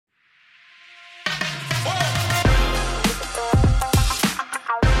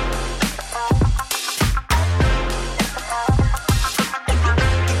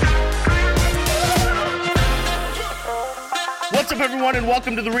everyone, and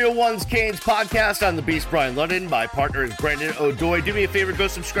welcome to the Real Ones Canes podcast. I'm the Beast, Brian London. My partner is Brandon O'Doy. Do me a favor, go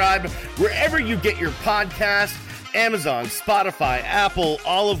subscribe wherever you get your podcast, Amazon, Spotify, Apple,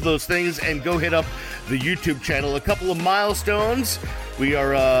 all of those things, and go hit up the YouTube channel. A couple of milestones. We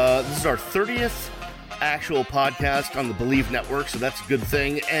are, this is our 30th actual podcast on the Believe Network, so that's a good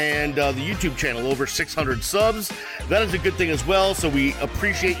thing. And the YouTube channel, over 600 subs. That is a good thing as well, so we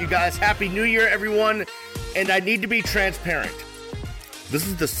appreciate you guys. Happy New Year, everyone. And I need to be transparent. This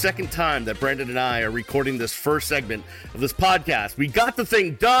is the second time that Brandon and I are recording this first segment of this podcast. We got the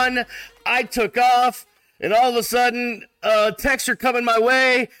thing done. I took off, and all of a sudden, texts are coming my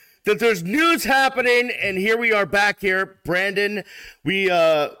way that there's news happening, and here we are back here. Brandon,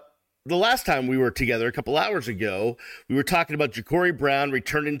 the last time we were together a couple hours ago, we were talking about Jacurri Brown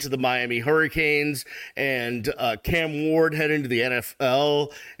returning to the Miami Hurricanes and Cam Ward heading to the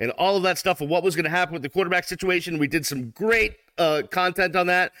NFL and all of that stuff and what was going to happen with the quarterback situation. We did some great content on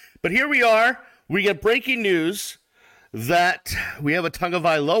that. But here we are. We get breaking news that we have a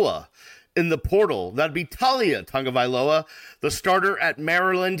Tagovailoa in the portal. That'd be Taulia Tagovailoa. The starter at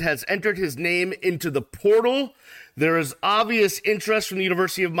Maryland has entered his name into the portal. There is obvious interest from the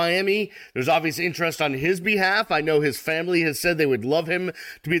University of Miami. There's obvious interest on his behalf. I know his family has said they would love him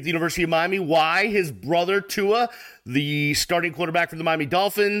to be at the University of Miami. Why? His brother, Tua, the starting quarterback for the Miami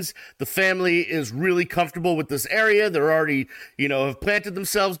Dolphins. The family is really comfortable with this area. They're already, have planted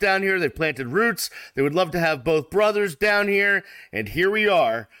themselves down here. They've planted roots. They would love to have both brothers down here. And here we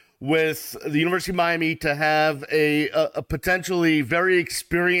are with the University of Miami to have a potentially very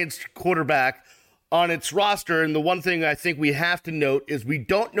experienced quarterback on its roster. And the one thing I think we have to note is we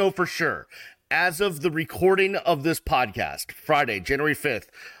don't know for sure. As of the recording of this podcast, Friday, January 5th,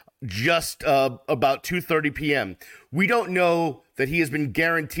 just about 2:30 p.m., we don't know that he has been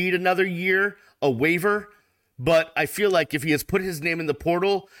guaranteed another year, a waiver, but I feel like if he has put his name in the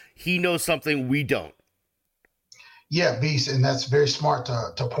portal, he knows something we don't. Yeah, Beast, and that's very smart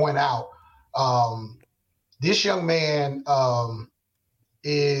to point out. This young man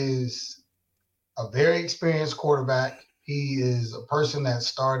is a very experienced quarterback. He is a person that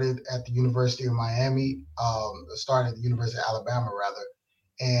started at the University of Miami, started at the University of Alabama, rather.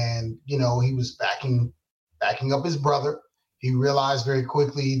 And, he was backing up his brother. He realized very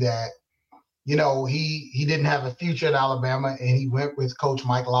quickly that, he didn't have a future at Alabama, and he went with Coach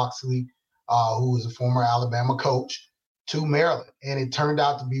Mike Locksley, who was a former Alabama coach, to Maryland. And it turned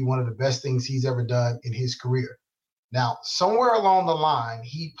out to be one of the best things he's ever done in his career. Now, somewhere along the line,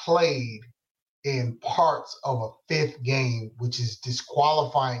 he played in parts of a fifth game, which is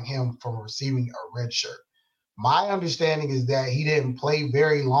disqualifying him from receiving a red shirt. My understanding is that he didn't play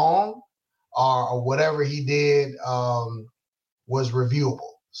very long, or whatever he did was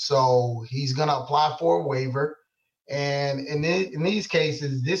reviewable. So he's going to apply for a waiver. And in these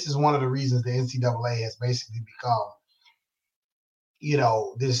cases, this is one of the reasons the NCAA has basically become,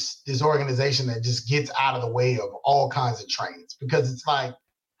 this organization that just gets out of the way of all kinds of trainings, because it's like,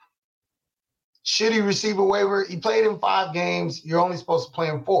 should he receive a waiver? He played in 5 games. You're only supposed to play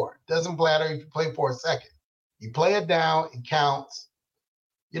in 4. Doesn't matter if you play for a second. You play it down, it counts.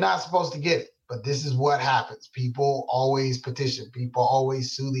 You're not supposed to get it. But this is what happens. People always petition. People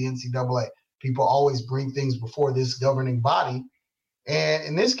always sue the NCAA. People always bring things before this governing body. And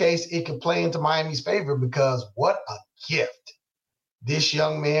in this case, it could play into Miami's favor, because what a gift this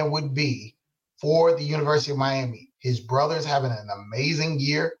young man would be for the University of Miami. His brother's having an amazing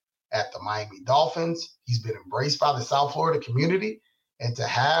year at the Miami Dolphins. He's been embraced by the South Florida community. And to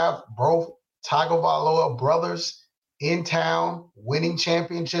have both Tagovailoa brothers in town, winning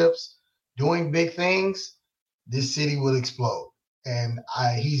championships, doing big things, this city will explode. And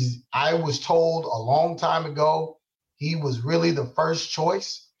I was told a long time ago he was really the first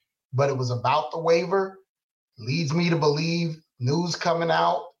choice, but it was about the waiver. Leads me to believe, news coming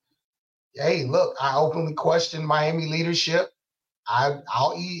out, hey, look, I openly question Miami leadership.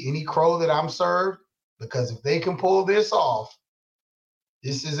 I'll eat any crow that I'm served, because if they can pull this off,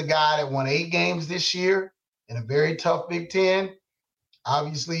 this is a guy that won 8 games this year in a very tough Big Ten.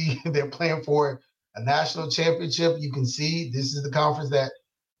 Obviously, they're playing for a national championship. You can see this is the conference that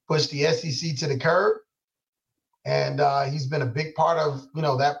pushed the SEC to the curb. And he's been a big part of,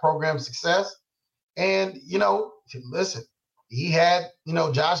 that program's success. And, listen, he had,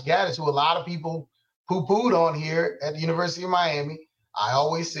 Josh Gaddis, who a lot of people poo-pooed on here at the University of Miami. I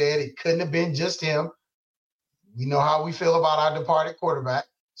always said it couldn't have been just him. We know how we feel about our departed quarterback.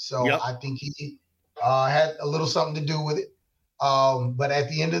 So yep. I think he had a little something to do with it. But at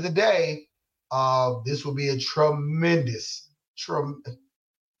the end of the day, this will be a tremendous,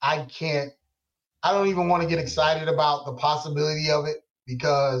 I can't I don't even want to get excited about the possibility of it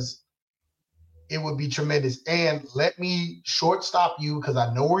because it would be tremendous. And let me shortstop you because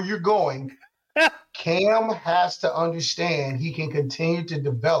I know where you're going. Cam has to understand he can continue to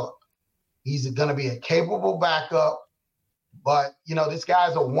develop. He's going to be a capable backup, but this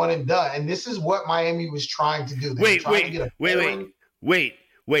guy's a one and done. And this is what Miami was trying to do. Wait.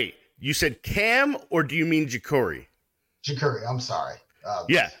 You said Cam, or do you mean Jacurri? Jacurri, I'm sorry.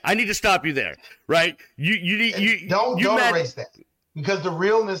 Yeah, I need to stop you there, right? Don't erase that, because the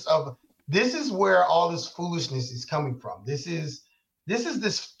realness of this is where all this foolishness is coming from. This is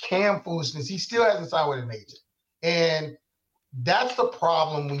this Cam foolishness. He still hasn't signed with an agent, and that's the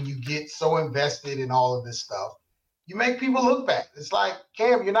problem when you get so invested in all of this stuff. You make people look bad. It's like,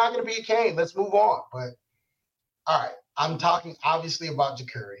 Cam, you're not going to be a Cam. Let's move on. But all right, I'm talking obviously about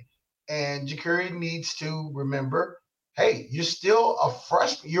Jacurri, and Jacurri needs to remember, hey, you're still a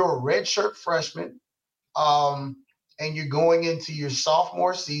freshman. You're a redshirt freshman, and you're going into your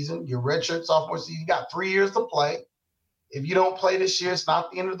sophomore season, your redshirt sophomore season. You got 3 years to play. If you don't play this year, it's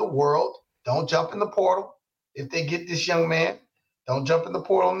not the end of the world. Don't jump in the portal. If they get this young man, don't jump in the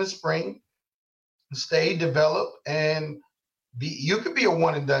portal in the spring. Stay, develop, and you could be a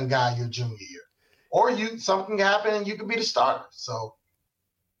one and done guy your junior year, or something can happen and you could be the starter. So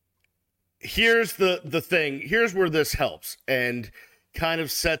here's the thing. Here's where this helps and kind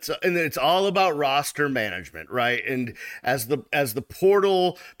of sets up, and it's all about roster management, right? And as the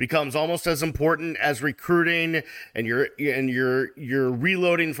portal becomes almost as important as recruiting, and you're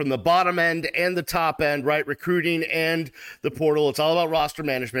reloading from the bottom end and the top end, right? Recruiting and the portal. It's all about roster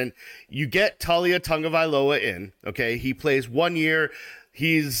management. You get Taulia Tagovailoa in, okay? He plays 1 year.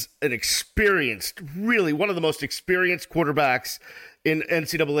 He's an experienced, really one of the most experienced quarterbacks in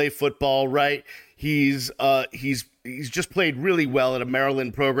NCAA football, right? He's just played really well at a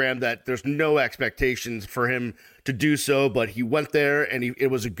Maryland program that there's no expectations for him to do so, but he went there and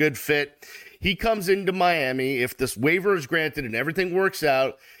it was a good fit. He comes into Miami. If this waiver is granted and everything works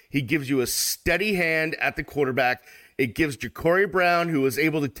out, he gives you a steady hand at the quarterback. It gives Jacurri Brown, who was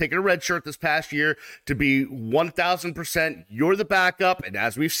able to take a red shirt this past year, to be 1,000%. You're the backup. And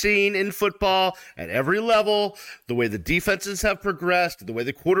as we've seen in football at every level, the way the defenses have progressed, the way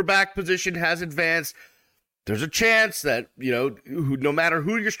the quarterback position has advanced, there's a chance that, no matter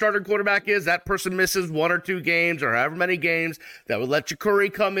who your starting quarterback is, that person misses 1 or 2 games or however many games, that would let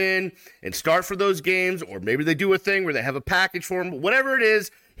Jacurri come in and start for those games. Or maybe they do a thing where they have a package for him. Whatever it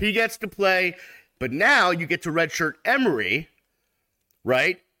is, he gets to play. But now you get to redshirt Emory,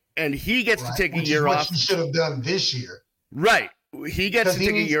 right? And he gets to take a year off. Which he should have done this year. Right. He gets to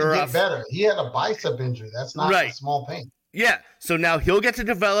take a year off. Better. He had a bicep injury. That's not a small pain. Yeah. So now he'll get to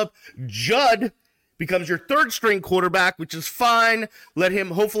develop. Judd becomes your third string quarterback, which is fine. Let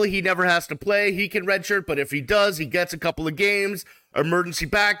him, hopefully he never has to play. He can redshirt, but if he does, he gets a couple of games, emergency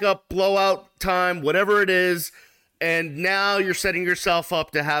backup, blowout time, whatever it is. And now you're setting yourself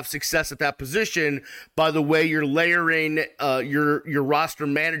up to have success at that position by the way you're layering your roster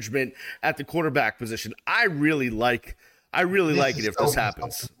management at the quarterback position. I really like it if this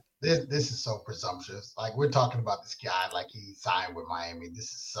happens. This is so presumptuous. Like, we're talking about this guy like he signed with Miami.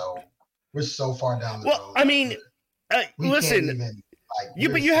 We're so far down the road. Well, I mean, listen.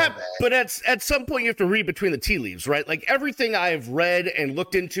 But at some point you have to read between the tea leaves, right? Like, everything I've read and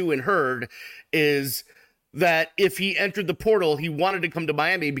looked into and heard is that if he entered the portal, he wanted to come to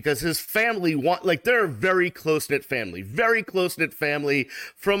Miami because his family they're a very close-knit family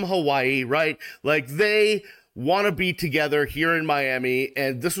from Hawaii, right? Like, they want to be together here in Miami,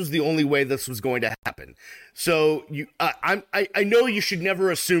 and this was the only way this was going to happen. So I know you should never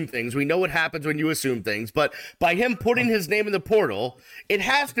assume things. We know what happens when you assume things, but by him putting his name in the portal, it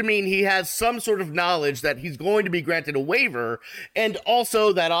has to mean he has some sort of knowledge that he's going to be granted a waiver, and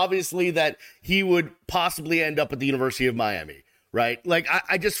also that obviously that he would possibly end up at the University of Miami, right? Like,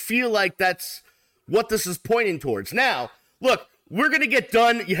 I just feel like that's what this is pointing towards. Now, look, we're going to get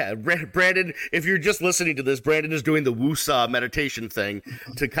done. Yeah, Brandon, if you're just listening to this, Brandon is doing the woosah meditation thing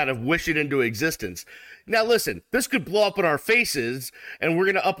to kind of wish it into existence. Now, listen, this could blow up in our faces, and we're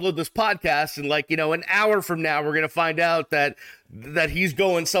going to upload this podcast, and an hour from now, we're going to find out that he's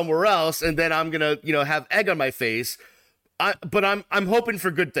going somewhere else, and then I'm going to, have egg on my face. But I'm hoping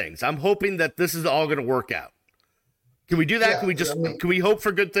for good things. I'm hoping that this is all going to work out. Can we do that? Yeah, can we hope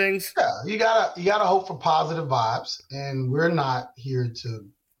for good things? Yeah, you gotta hope for positive vibes, and we're not here to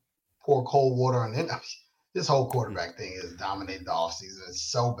pour cold water on it. This whole quarterback thing has dominated the offseason. It's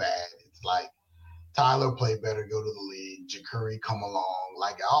so bad. It's like, Tyler play better, go to the league. Jacurri come along.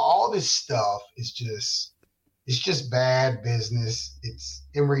 Like, all this stuff is It's just bad business. It's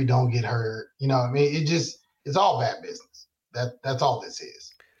Emory don't get hurt. You know what I mean? It's all bad business. That's all this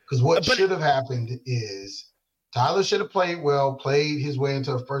is. Because what should have happened is Tyler should have played well, played his way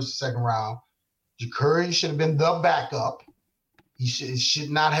into the first or second round. Jacurri should have been the backup. It should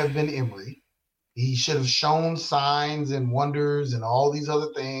not have been Emory. He should have shown signs and wonders and all these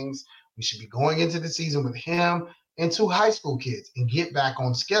other things. We should be going into the season with him and 2 high school kids and get back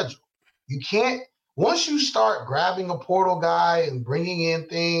on schedule. You can't, once you start grabbing a portal guy and bringing in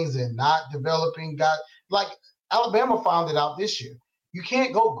things and not developing guys, like Alabama found it out this year. You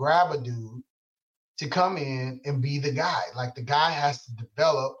can't go grab a dude to come in and be the guy. Like the guy has to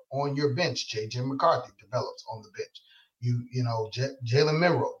develop on your bench. JJ McCarthy develops on the bench. Jalen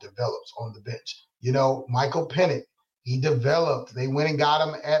Monroe develops on the bench. Michael Penix, he developed. They went and got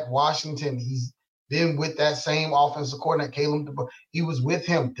him at Washington. He's been with that same offensive coordinator, Caleb. He was with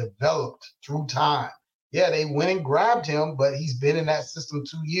him, developed through time. Yeah, they went and grabbed him, but he's been in that system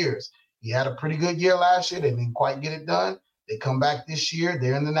 2 years. He had a pretty good year last year. They didn't quite get it done. They come back this year.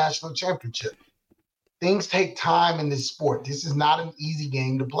 They're in the national championship. Things take time in this sport. This is not an easy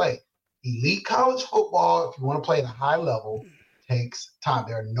game to play. Elite college football, if you want to play at a high level, takes time.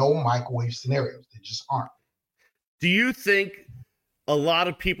 There are no microwave scenarios. There just aren't. Do you think a lot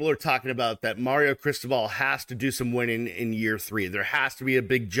of people are talking about that Mario Cristobal has to do some winning in year 3? There has to be a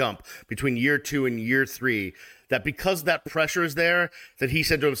big jump between year 2 and year 3, that because that pressure is there, that he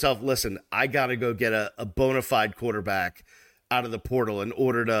said to himself, listen, I got to go get a bona fide quarterback out of the portal in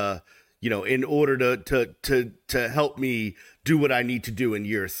order to help me do what I need to do in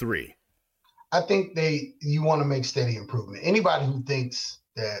year 3. I think you want to make steady improvement. Anybody who thinks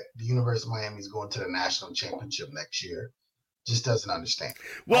that the University of Miami is going to the national championship next year just doesn't understand.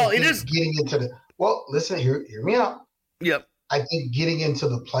 Well, it is getting into listen, hear me out. Yep. I think getting into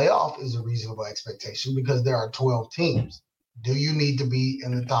the playoff is a reasonable expectation because there are 12 teams. Do you need to be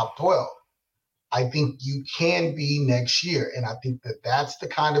in the top 12? I think you can be next year. And I think that that's the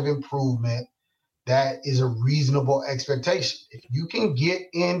kind of improvement that is a reasonable expectation. If you can get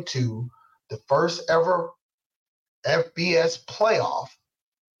into the first ever FBS playoff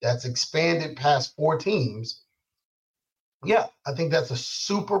that's expanded past 4 teams, yeah, I think that's a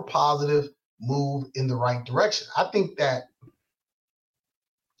super positive move in the right direction. I think that's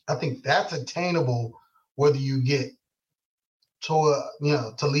attainable whether you get Taulia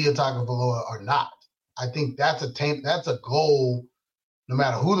Tagovailoa or not. I think that's a goal no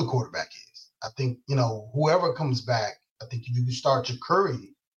matter who the quarterback is. I think, whoever comes back, I think if you start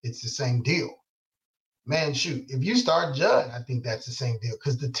Jacurri, it's the same deal. Man, shoot, if you start Judd, I think that's the same deal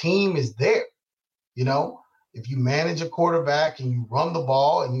because the team is there. If you manage a quarterback and you run the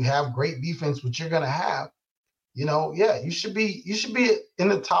ball and you have great defense, which you're going to have, you should be in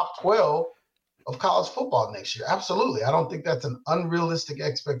the top 12 of college football next year. Absolutely. I don't think that's an unrealistic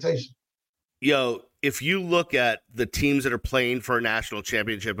expectation. If you look at the teams that are playing for a national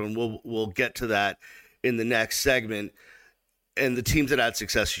championship, and we'll get to that in the next segment, and the teams that had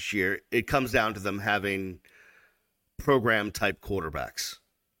success this year, it comes down to them having program-type quarterbacks,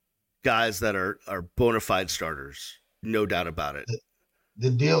 guys that are bona fide starters, no doubt about it. The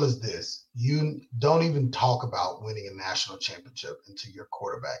deal is this. You don't even talk about winning a national championship until your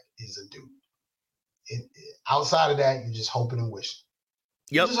quarterback is a dude. Outside of that, you're just hoping and wishing.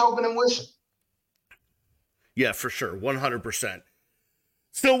 Yep. You're just hoping and wishing. Yeah, for sure. 100%.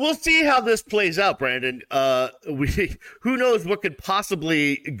 So we'll see how this plays out, Brandon. Who knows what could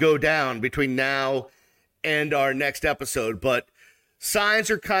possibly go down between now and our next episode, but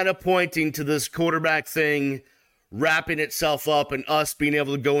signs are kind of pointing to this quarterback thing wrapping itself up and us being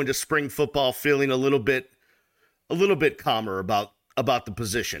able to go into spring football feeling a little bit calmer about the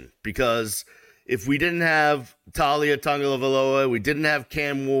position. Because if we didn't have Taulia Tagovailoa, we didn't have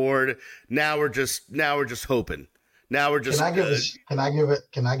Cam Ward, now we're just hoping. Now we're just. Can I give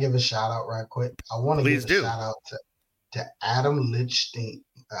a shout out right quick? I want to give a shout out to Adam Lichtenstein.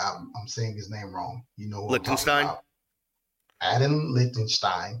 I'm saying his name wrong. You know what Lichtenstein? I'm talking about. Adam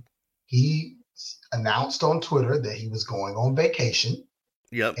Lichtenstein. He announced on Twitter that he was going on vacation.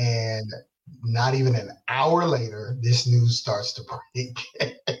 Yep. And not even an hour later, this news starts to break.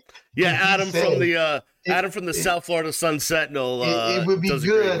 Yeah, Adam from the South Florida Sun Sentinel. It would be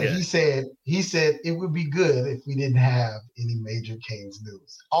good. He said it would be good if we didn't have any major Canes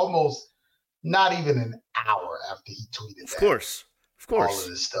news. Almost not even an hour after he tweeted that. Of course. All of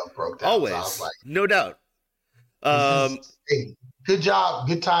this stuff broke down. Always. So I was like, no doubt. Hey, good job.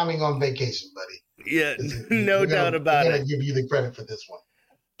 Good timing on vacation, buddy. Yeah, no doubt about it. I'm going to give you the credit for this one.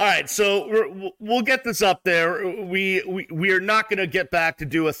 All right, so we'll get this up there. We are not going to get back to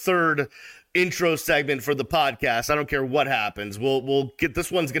do a third intro segment for the podcast. I don't care what happens. We'll get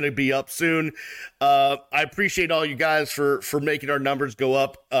this one's going to be up soon. I appreciate all you guys for making our numbers go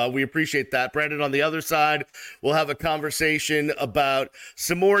up. We appreciate that. Brandon, on the other side, we'll have a conversation about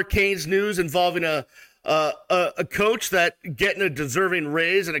some more Canes news involving a coach that getting a deserving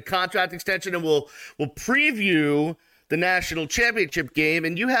raise and a contract extension, and we'll preview the national championship game.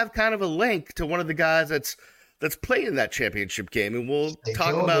 And you have kind of a link to one of the guys that's playing in that championship game, and we'll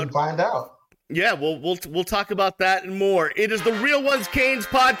talk about and find out. Yeah, we'll talk about that and more. It is the Real Ones Canes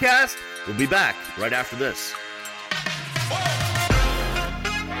podcast. We'll be back right after this.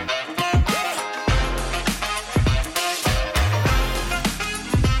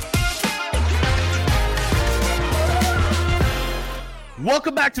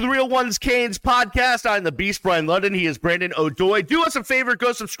 Welcome back to the Real Ones Canes podcast. I'm the Beast, Brian London. He is Brandon O'Doy. Do us a favor,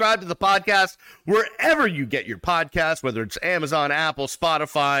 go subscribe to the podcast wherever you get your podcast, whether it's Amazon, Apple,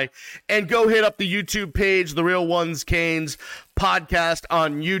 Spotify, and go hit up the YouTube page, the Real Ones Canes podcast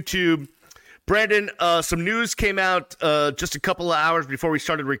on YouTube. Brandon, some news came out just a couple of hours before we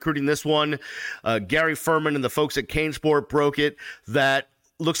started recruiting this one. Gary Furman and the folks at CaneSport broke it that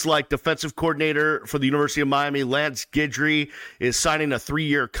looks like defensive coordinator for the University of Miami, Lance Guidry, is signing a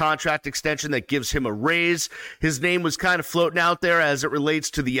 3-year contract extension that gives him a raise. His name was kind of floating out there as it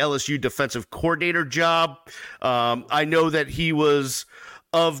relates to the LSU defensive coordinator job. I know that he was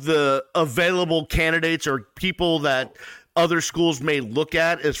of the available candidates or people that other schools may look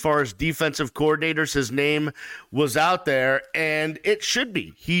at as far as defensive coordinators. His name was out there, and it should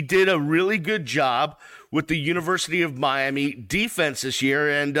be. He did a really good job with the University of Miami defense this year,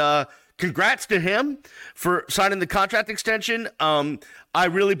 and congrats to him for signing the contract extension. I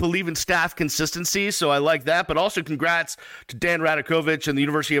really believe in staff consistency, so I like that, but also congrats to Dan Radakovich and the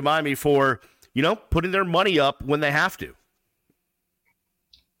University of Miami for, putting their money up when they have to.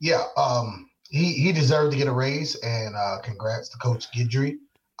 Yeah, he deserved to get a raise, and congrats to Coach Guidry.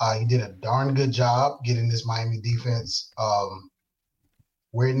 He did a darn good job getting this Miami defense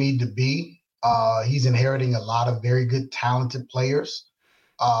where it needed to be. He's inheriting a lot of very good, talented players.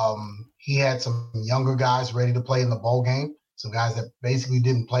 He had some younger guys ready to play in the bowl game, some guys that basically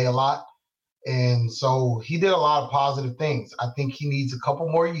didn't play a lot. And so he did a lot of positive things. I think he needs a couple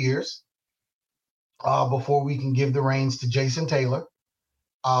more years before we can give the reins to Jason Taylor.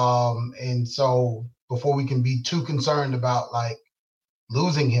 And so before we can be too concerned about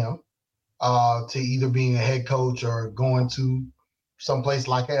losing him to either being a head coach or going to someplace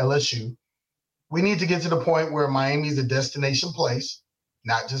like LSU, we need to get to the point where Miami is a destination place,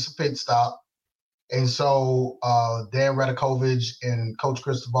 not just a pit stop. And so Dan Radakovich and Coach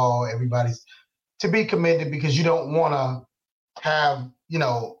Cristobal, everybody's to be committed, because you don't want to have,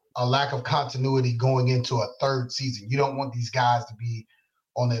 a lack of continuity going into a third season. You don't want these guys to be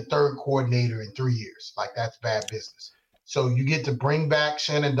on their third coordinator in 3 years. That's bad business. So you get to bring back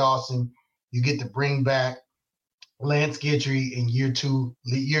Shannon Dawson. You get to bring back Lance Guidry in year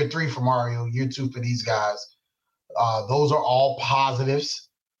 3 for Mario, year 2 for these guys. Those are all positives.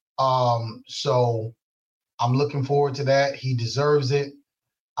 So I'm looking forward to that. He deserves it.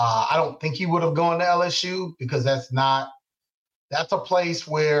 I don't think he would have gone to LSU, because that's a place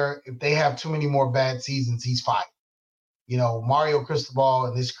where if they have too many more bad seasons, he's fired. Mario Cristobal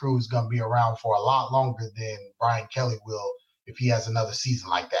and this crew is going to be around for a lot longer than Brian Kelly will if he has another season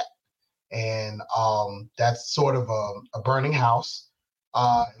like that. And that's sort of a burning house.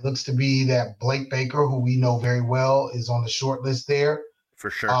 It looks to be that Blake Baker, who we know very well, is on the short list there. For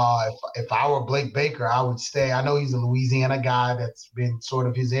sure. If I were Blake Baker, I would stay. I know he's a Louisiana guy. That's been sort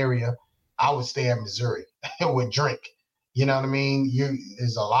of his area. I would stay at Missouri with Drink. You know what I mean?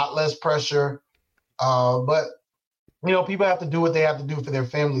 There's a lot less pressure. But, people have to do what they have to do for their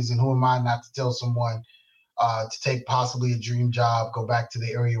families. And who am I not to tell someone to take possibly a dream job, go back to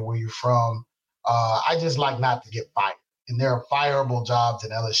the area where you're from. I just like not to get fired. And there are fireable jobs,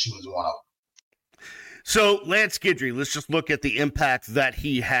 and LSU is one of them. So Lance Guidry, let's just look at the impact that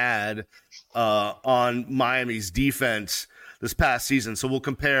he had on Miami's defense this past season. So we'll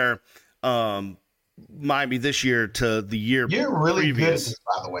compare Miami this year to the year previous. You're really good at this,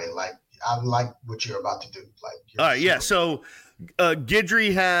 by the way. I like what you're about to do. All right, yeah. So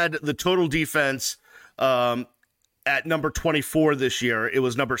Guidry had the total defense at number 24 this year. It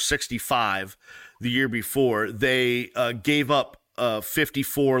was number 65 the year before. They gave up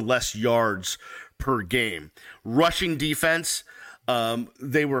 54 less yards per game. Rushing defense,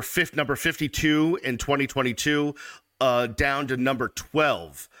 they were number 52 in 2022, down to number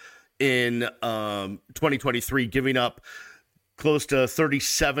 12 in 2023, giving up close to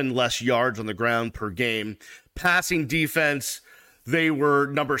 37 less yards on the ground per game. Passing defense, They were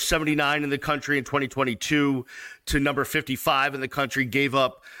number 79 in the country in 2022 to number 55 in the country, gave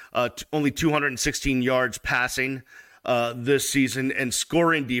up only 216 yards passing this season, and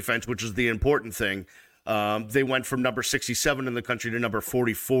scoring defense, which is the important thing. They went from number 67 in the country to number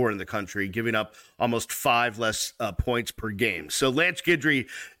 44 in the country, giving up almost 5 less points per game. So Lance Guidry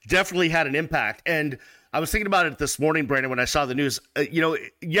definitely had an impact. And I was thinking about it this morning, Brandon, when I saw the news.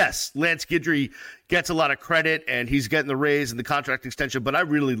 Yes, Lance Guidry gets a lot of credit, and he's getting the raise and the contract extension, but I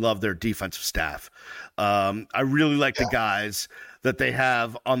really love their defensive staff. I really like the guys that they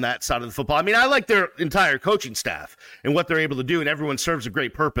have on that side of the football. I mean, I like their entire coaching staff and what they're able to do, and everyone serves a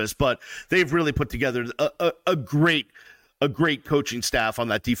great purpose, but they've really put together a great coaching staff on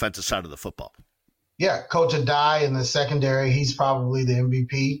that defensive side of the football. Yeah, Coach Adai in the secondary, he's probably the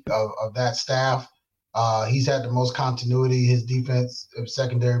MVP of that staff. He's had the most continuity. His defense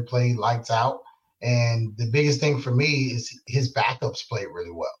secondary play lights out. And the biggest thing for me is his backups played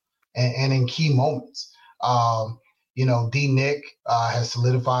really well and in key moments. D. Nick has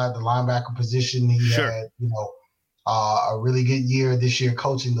solidified the linebacker position. He had, a really good year this year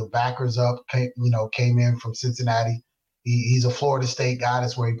coaching the backers up, came in from Cincinnati. He's a Florida State guy.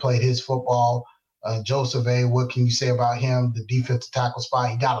 That's where he played his football. Joseph A., what can you say about him? The defensive tackle spot,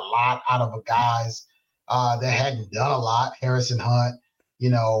 he got a lot out of guys that hadn't done a lot. Harrison Hunt,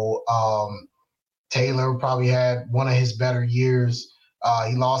 Taylor probably had one of his better years.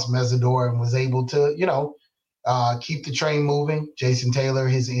 He lost Mesidor and was able to, keep the train moving. Jason Taylor,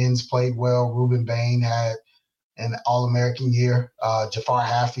 his ends played well. Reuben Bain had an All-American year. Jafar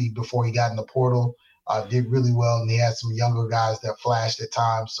Haffey, before he got in the portal, did really well. And he had some younger guys that flashed at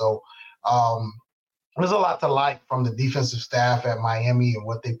times. So there's a lot to like from the defensive staff at Miami and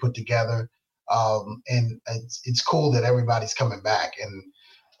what they put together. And it's cool that everybody's coming back. And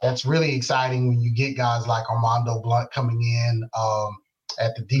that's really exciting when you get guys like Armando Blunt coming in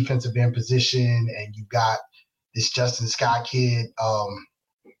at the defensive end position, and you got this Justin Scott kid,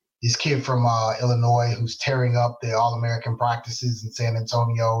 this kid from Illinois who's tearing up the All-American practices in San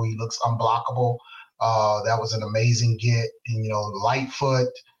Antonio. He looks unblockable. That was an amazing get. And, Lightfoot,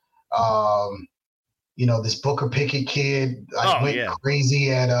 this Booker Pickett kid went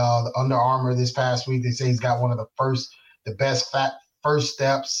crazy at the Under Armour this past week. They say he's got one of the best first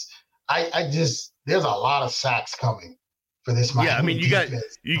steps. There's a lot of sacks coming for this Miami. Yeah, I mean,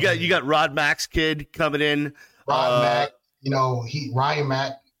 you got Rod Mack's kid coming in. Rod Mack, Ryan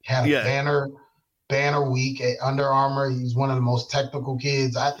Mack had a banner week at Under Armour. He's one of the most technical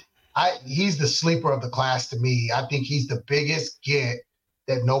kids. He's the sleeper of the class to me. I think he's the biggest get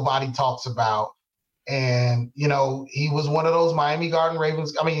that nobody talks about. And, he was one of those Miami Garden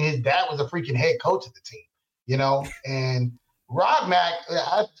Ravens. I mean, his dad was a freaking head coach of the team, and Rod Mack,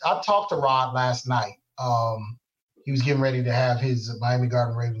 I talked to Rod last night. He was getting ready to have his Miami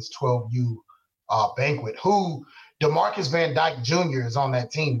Garden Ravens 12U banquet. Who DeMarcus Van Dyke Jr. is on that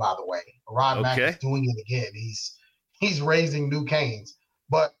team, by the way. Rod Mack is doing it again. He's raising new canes.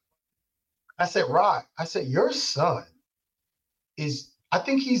 But I said, Rod, your son is, I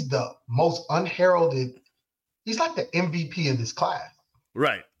think he's the most unheralded. He's like the MVP of this class.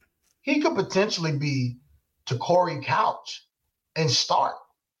 Right. He could potentially be Corey Couch and start.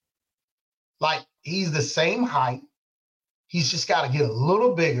 Like, he's the same height. He's just got to get a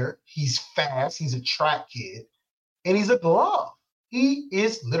little bigger. He's fast. He's a track kid. And he's a glove. He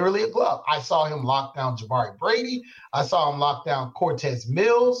is literally a glove. I saw him lock down Jabari Brady. I saw him lock down Cortez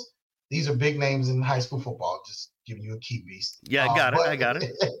Mills. These are big names in high school football, just giving you a key beast. Yeah, I got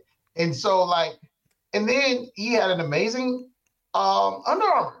it. And so, and then he had an amazing Under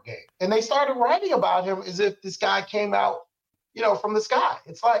Armour game. And they started writing about him as if this guy came out, from the sky.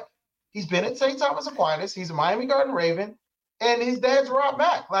 It's like, he's been at St. Thomas Aquinas. He's a Miami Garden Raven. And his dad's Rod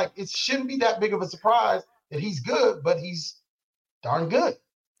Mack. Like, it shouldn't be that big of a surprise that he's good, but he's darn good.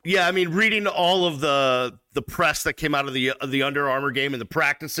 Yeah, I mean, reading all of the press that came out of the Under Armour game and the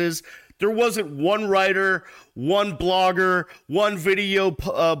practices, there wasn't one writer, one blogger, one video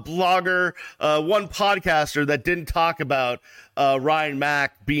blogger, one podcaster that didn't talk about Ryan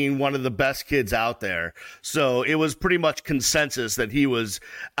Mack being one of the best kids out there. So it was pretty much consensus that he was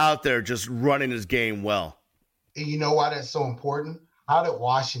out there just running his game well. And you know why that's so important? How did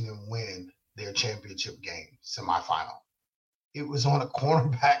Washington win their championship game semifinal? It was on a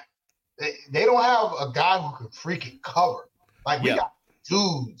cornerback. They don't have a guy who can freaking cover. Like, we got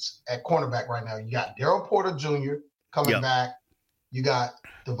dudes at cornerback right now. You got Daryl Porter Jr. coming back. You got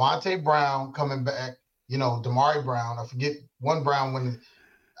Devontae Brown coming back. Damari Brown. I forget one Brown when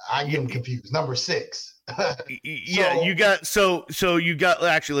I get him confused. Number 6. You got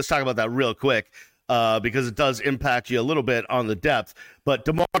actually, let's talk about that real quick. because it does impact you a little bit on the depth. But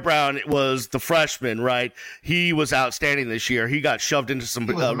DeMar Brown was the freshman, right? He was outstanding this year. He got shoved into some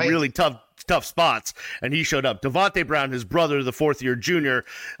really tough spots, and he showed up. Devontae Brown, his brother, the fourth-year junior,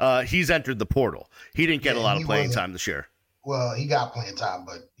 he's entered the portal. He didn't get a lot of playing time this year. Well, he got playing time,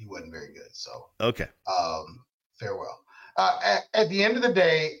 but he wasn't very good. So okay, farewell. At the end of the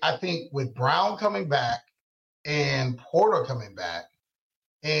day, I think with Brown coming back and Porter coming back,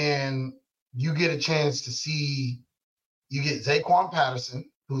 and you get a chance to see, you get Zaquan Patterson,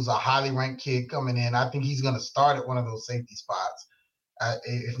 who's a highly ranked kid coming in. I think he's going to start at one of those safety spots.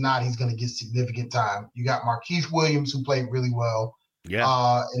 If not, he's going to get significant time. You got Marquise Williams, who played really well.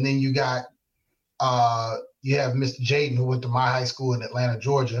 Yeah. And then you got you have Mr. Jaden, who went to my high school in Atlanta,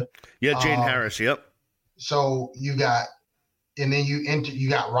 Georgia. Yeah, Jaden Harris. Yep. So you got, and then you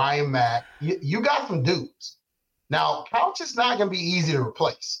got Ryan Mack. You got some dudes. Now, Couch is not going to be easy to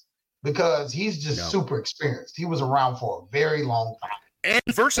replace because he's just super experienced. He was around for a very long time.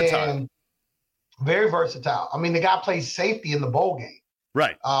 And versatile. And very versatile. I mean, the guy plays safety in the bowl game.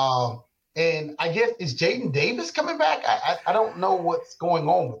 Right. And I guess, is Jaden Davis coming back? I don't know what's going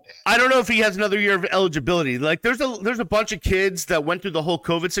on with that. I don't know if he has another year of eligibility. Like there's a bunch of kids that went through the whole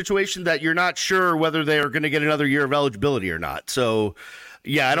COVID situation that you're not sure whether they are going to get another year of eligibility or not. So,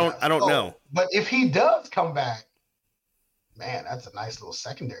 yeah, I don't know. But if he does come back, man, that's a nice little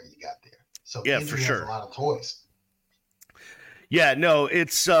secondary you got there. So yeah, for sure. Has a lot of toys. Yeah, no,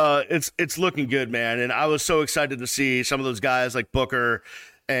 it's looking good, man. And I was so excited to see some of those guys like Booker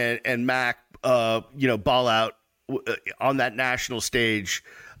and Mac, ball out on that national stage.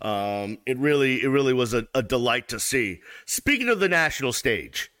 It really was a delight to see. Speaking of the national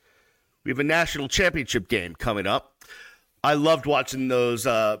stage, we have a national championship game coming up. I loved watching those,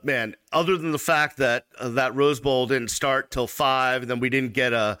 man, other than the fact that that Rose Bowl didn't start till 5, and then we didn't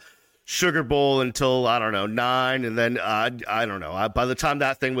get a Sugar Bowl until, 9, and then I don't know. By the time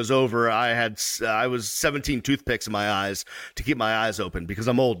that thing was over, I was 17 toothpicks in my eyes to keep my eyes open because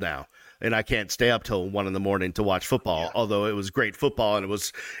I'm old now and I can't stay up till 1 a.m. to watch football. Yeah. Although it was great football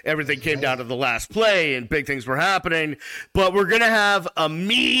and everything came down to the last play and big things were happening. But we're gonna have a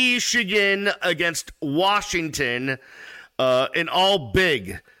Michigan against Washington, an all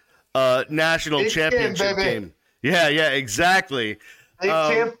big national championship game. Yeah, exactly. Big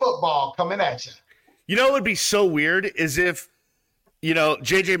Ten football coming at you. You know what would be so weird is if,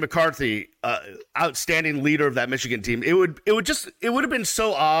 JJ McCarthy, outstanding leader of that Michigan team, it would have been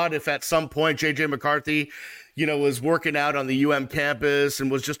so odd if at some point JJ McCarthy, was working out on the UM campus and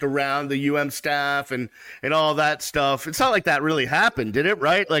was just around the UM staff and all that stuff. It's not like that really happened, did it?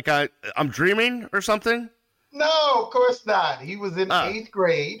 Right? Like I'm dreaming or something? No, of course not. He was in 8th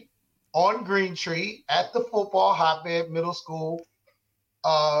grade on Green Tree at the football hotbed middle school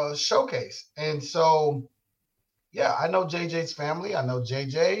showcase. And so, yeah, I know JJ's family. I know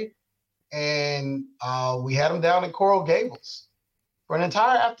JJ. And we had him down in Coral Gables for an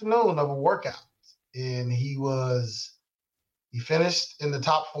entire afternoon of a workout. And he finished in the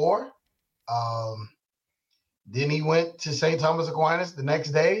top 4. Then he went to St. Thomas Aquinas the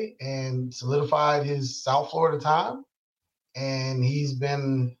next day and solidified his South Florida time. And he's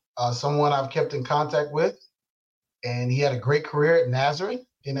been someone I've kept in contact with. And he had a great career at Nazareth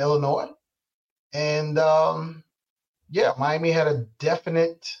in Illinois. And, Miami had a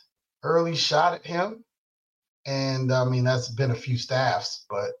definite early shot at him. And, that's been a few staffs.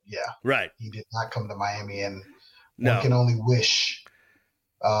 But, yeah. Right. He did not come to Miami. And one can only wish.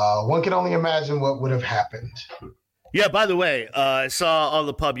 One can only imagine what would have happened. Yeah, by the way, I saw on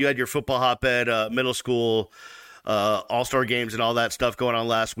the pub you had your football hotbed, middle school all-star games and all that stuff going on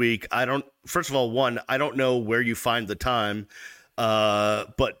last week. First of all, 1, I don't know where you find the time,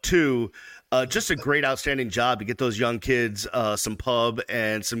 but 2, just a great, outstanding job to get those young kids some pub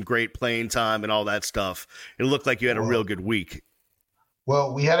and some great playing time and all that stuff. It looked like you had a real good week.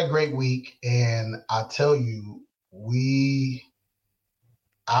 Well, we had a great week, and I tell you,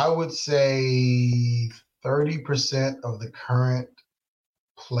 I would say 30% of the current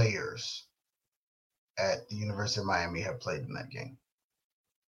players at the University of Miami have played in that game.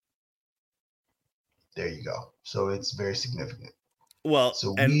 There you go. So it's very significant. Well,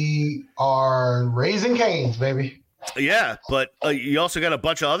 so we are raising canes, baby. Yeah, but you also got a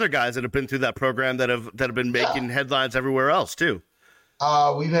bunch of other guys that have been through that program that have been making headlines everywhere else too.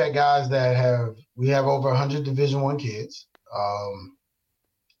 We've had guys we have over 100 Division I kids,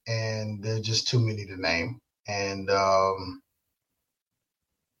 and there's just too many to name. And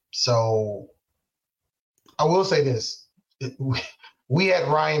so I will say this. We had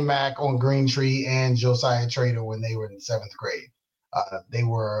Ryan Mack on Green Tree and Josiah Trader when they were in 7th grade. They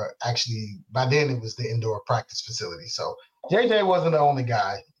were actually, by then it was the indoor practice facility. So JJ wasn't the only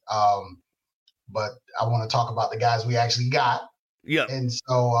guy. But I want to talk about the guys we actually got. Yeah. And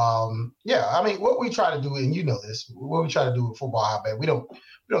so, what we try to do, and you know this, what we try to do with football hotbed, we don't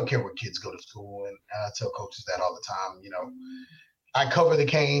care where kids go to school, and I tell coaches that all the time. I cover the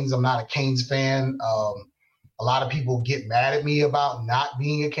Canes. I'm not a Canes fan. A lot of people get mad at me about not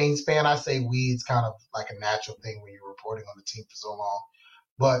being a Canes fan. I say it's kind of like a natural thing when you're reporting on the team for so long.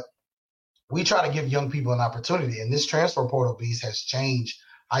 But we try to give young people an opportunity, and this transfer portal beast has changed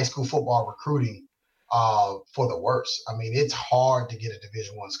high school football recruiting for the worse. I mean, it's hard to get a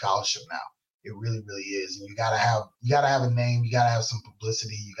Division I scholarship now. It really, really is. And you gotta have a name, you gotta have some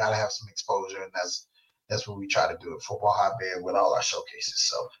publicity, you gotta have some exposure, and that's what we try to do at Football Hotbed with all our showcases.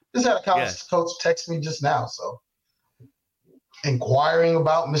 So just had a college coach text me just now, so inquiring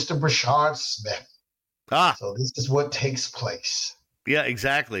about Mr. Brashard Smith. So this is what takes place. Yeah,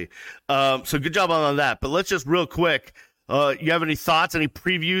 exactly. So good job on that. But let's just real quick. You have any thoughts, any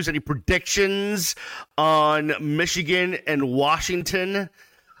previews, any predictions on Michigan and Washington?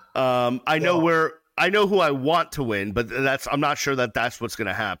 I know who I want to win, but I'm not sure that's what's going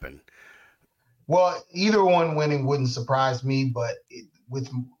to happen. Well, either one winning wouldn't surprise me, but with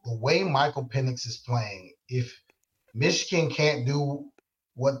the way Michael Penix is playing, if Michigan can't do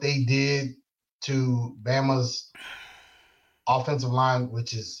what they did to Bama's offensive line,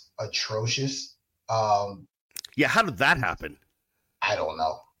 which is atrocious. How did that happen? I don't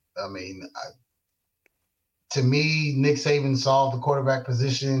know. I mean, to me, Nick Saban solved the quarterback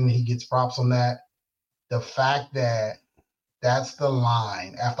position. He gets props on that. The fact that that's the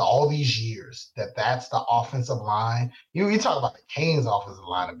line after all these years, that's the offensive line. You talk about the Canes offensive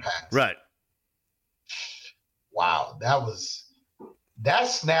line and pass. Right. Wow. That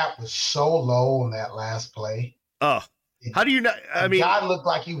snap was so low on that last play. Oh, how do you know? The guy looked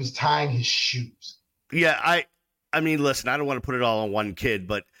like he was tying his shoes. Yeah, I mean, listen, I don't want to put it all on one kid,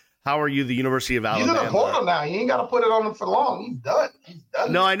 but how are you the University of Alabama? He's in the portal now. You ain't got to put it on him for long. He's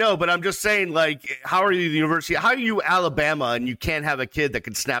done. No, I know, but I'm just saying, like, how are you the University? How are you Alabama and you can't have a kid that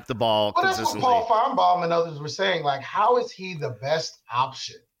can snap the ball consistently? That's what Paul Feinbaum and others were saying. Like, how is he the best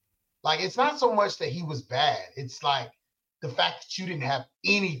option? Like, it's not so much that he was bad. It's like the fact that you didn't have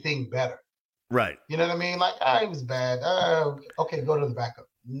anything better. Right. You know what I mean? Like, he was bad. Okay, go to the backup.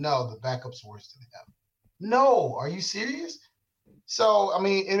 No, the backup's worse than him. No, are you serious? So, I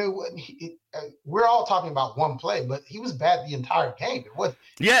mean, we're all talking about one play, but he was bad the entire game.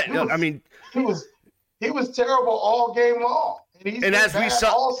 He was terrible all game long. And as we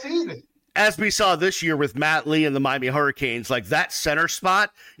saw all season. As we saw this year with Matt Lee and the Miami Hurricanes, like that center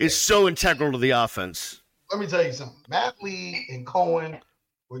spot is so integral to the offense. Let me tell you something. Matt Lee and Cohen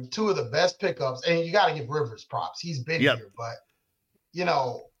were two of the best pickups, and you got to give Rivers props. He's been here, but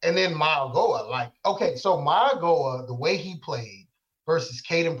and then Malagoa, so Malagoa, the way he played versus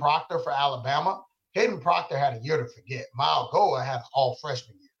Caden Proctor for Alabama, Caden Proctor had a year to forget. Malagoa had an all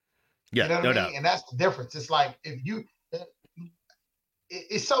freshman year. Yeah, you know what I mean? doubt. And that's the difference. It's like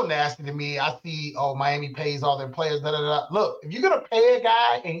it's so nasty to me. I see, Miami pays all their players. Da, da, da. Look, if you're gonna pay a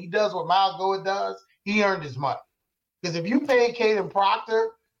guy and he does what Malagoa does, he earned his money. Because if you pay Caden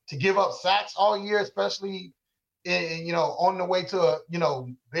Proctor to give up sacks all year, especially on the way to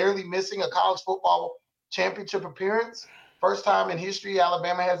barely missing a college football championship appearance, first time in history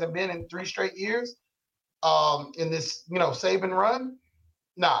Alabama hasn't been in 3 straight years, in this Saban run.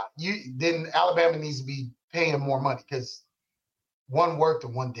 Then Alabama needs to be paying him more money because one worked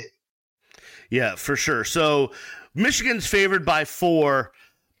and one didn't. Yeah, for sure. So Michigan's favored by 4,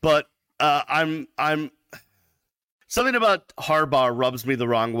 but I'm something about Harbaugh rubs me the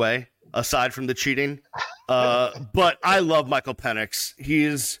wrong way, aside from the cheating. But I love Michael Penix.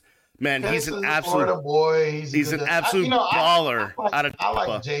 He's an absolute boy. He's an absolute baller out of Tampa. I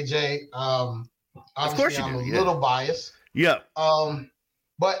like JJ. Of course you do. I'm a little biased. Yeah.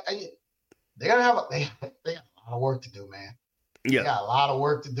 But they got a lot of work to do, man. Yeah. They got a lot of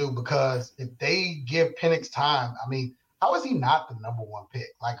work to do because if they give Penix time, I mean, how is he not the number 1 pick?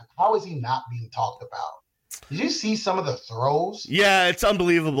 Like, how is he not being talked about? Did you see some of the throws? Yeah, it's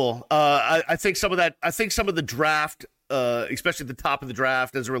unbelievable. I think some of the draft, especially at the top of the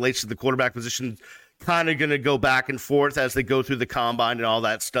draft as it relates to the quarterback position, kind of going to go back and forth as they go through the combine and all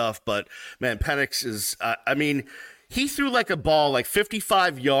that stuff. But, man, Penix is he threw like a ball like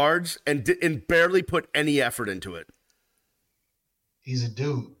 55 yards and barely put any effort into it. He's a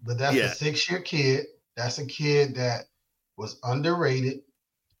dude, but that's a 6-year kid. That's a kid that was underrated.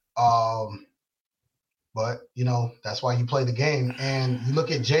 But, that's why you play the game. And you look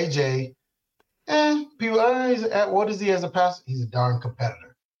at JJ, people, what is he as a passer? He's a darn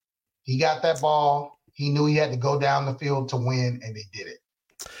competitor. He got that ball. He knew he had to go down the field to win, and they did it.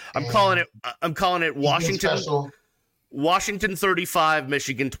 I'm calling it Washington 35,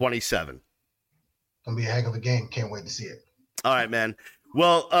 Michigan 27. Gonna be a heck of a game. Can't wait to see it. All right, man.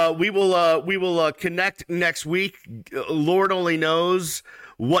 Well, we will connect next week. Lord only knows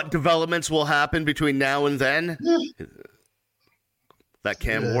what developments will happen between now and then. That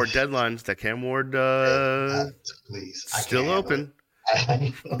Cam Ward deadline. That Cam Ward please. Still open.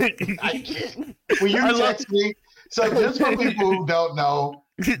 I can't. When you text me, so just for people who don't know,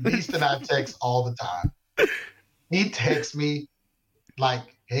 Beast and I text all the time. He texts me like,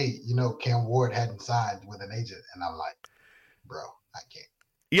 hey, Cam Ward hadn't signed with an agent. And I'm like, bro, I can't.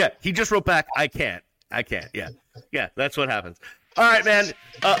 Yeah, he just wrote back, I can't. Yeah. Yeah, that's what happens. All right, man.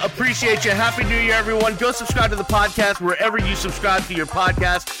 Appreciate you. Happy New Year, everyone. Go subscribe to the podcast wherever you subscribe to your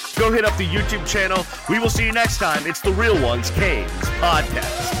podcast. Go hit up the YouTube channel. We will see you next time. It's the Real Ones Canes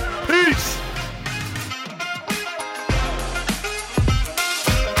Podcast.